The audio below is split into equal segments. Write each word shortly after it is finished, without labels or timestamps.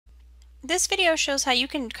This video shows how you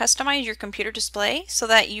can customize your computer display so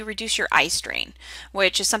that you reduce your eye strain,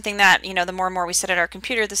 which is something that, the more and more we sit at our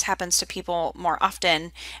computer, this happens to people more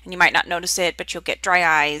often, and you might not notice it, but you'll get dry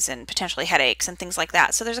eyes and potentially headaches and things like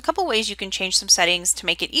that. So there's a couple ways you can change some settings to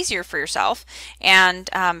make it easier for yourself and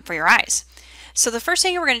for your eyes. So the first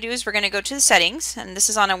thing we're going to do is we're going to go to the settings, and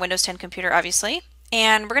this is on a Windows 10 computer, obviously,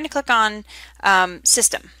 and we're going to click on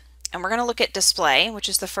System. And we're going to look at display, which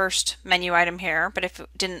is the first menu item here, but if it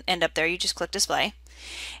didn't end up there, you just click display.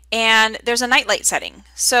 And there's a night light setting.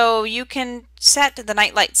 So you can set the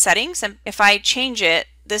night light settings, and if I change it,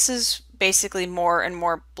 this is basically more and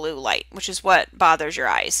more blue light, which is what bothers your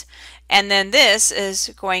eyes. And then this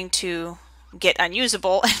is going to get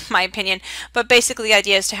unusable in my opinion, but basically the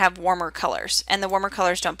idea is to have warmer colors, and the warmer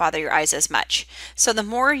colors don't bother your eyes as much. So the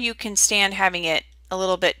more you can stand having it a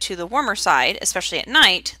little bit to the warmer side, especially at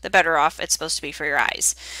night, the better off it's supposed to be for your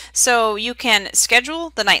eyes. So you can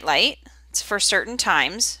schedule the night light. It's for certain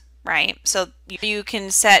times, right? So you can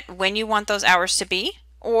set when you want those hours to be,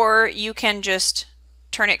 or you can just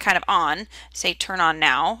turn it kind of on, say turn on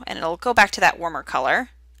now, and it'll go back to that warmer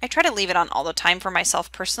color. I try to leave it on all the time for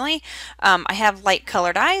myself personally. I have light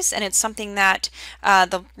colored eyes, and it's something that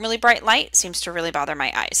the really bright light seems to really bother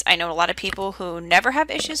my eyes. I know a lot of people who never have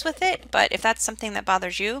issues with it, but if that's something that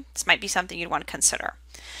bothers you, this might be something you'd want to consider.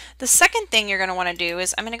 The second thing you're going to want to do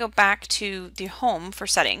is I'm going to go back to the home for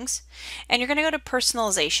settings, and you're going to go to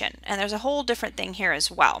personalization, and there's a whole different thing here as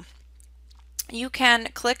well. You can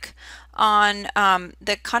click on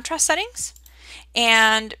the contrast settings,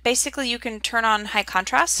 and basically you can turn on high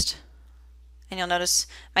contrast, and you'll notice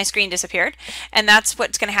my screen disappeared, and that's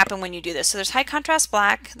what's going to happen when you do this. So there's high contrast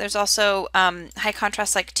black, there's also high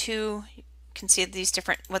contrast like 2. You can see these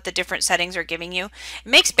what the different settings are giving you. It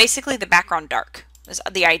makes basically the background dark is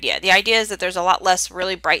the idea. The idea is that there's a lot less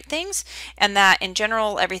really bright things, and that in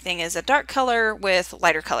general everything is a dark color with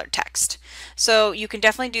lighter colored text. So you can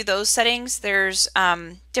definitely do those settings. There's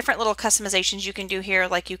different little customizations you can do here,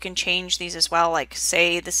 like you can change these as well, like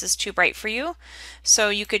say this is too bright for you, so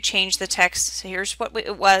you could change the text. So here's what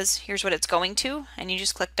it was, here's what it's going to, and you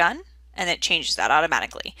just click done, and it changes that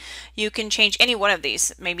automatically. You can change any one of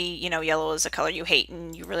these. Maybe, yellow is a color you hate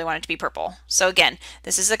and you really want it to be purple. So again,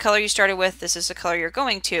 this is the color you started with, this is the color you're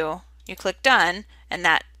going to. You click done, and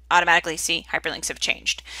that automatically, see, hyperlinks have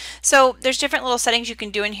changed. So there's different little settings you can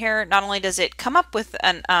do in here. Not only does it come up with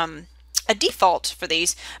a default for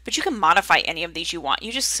these, but you can modify any of these you want.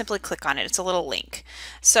 You just simply click on it. It's a little link.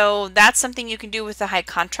 So that's something you can do with the high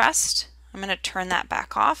contrast. I'm going to turn that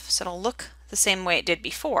back off so it'll look the same way it did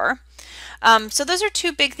before. So those are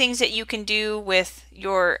two big things that you can do with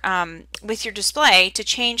your display to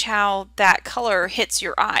change how that color hits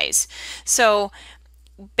your eyes. So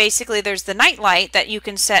basically there's the night light that you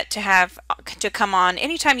can set to have to come on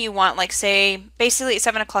anytime you want, like say basically at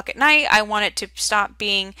 7 o'clock at night I want it to stop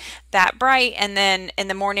being that bright, and then in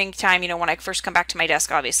the morning time, when I first come back to my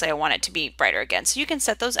desk, obviously I want it to be brighter again. So you can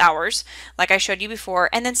set those hours like I showed you before,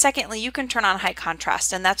 and then secondly you can turn on high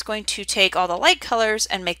contrast, and that's going to take all the light colors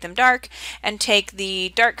and make them dark, and take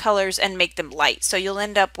the dark colors and make them light. So you'll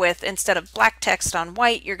end up with, instead of black text on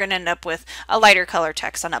white, you're going to end up with a lighter color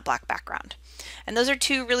text on a black background. And those are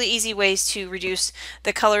two really easy ways to reduce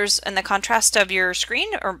the colors and the contrast of your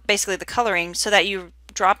screen, or basically the coloring, so that you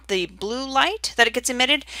drop the blue light that it gets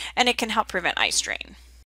emitted, and it can help prevent eye strain.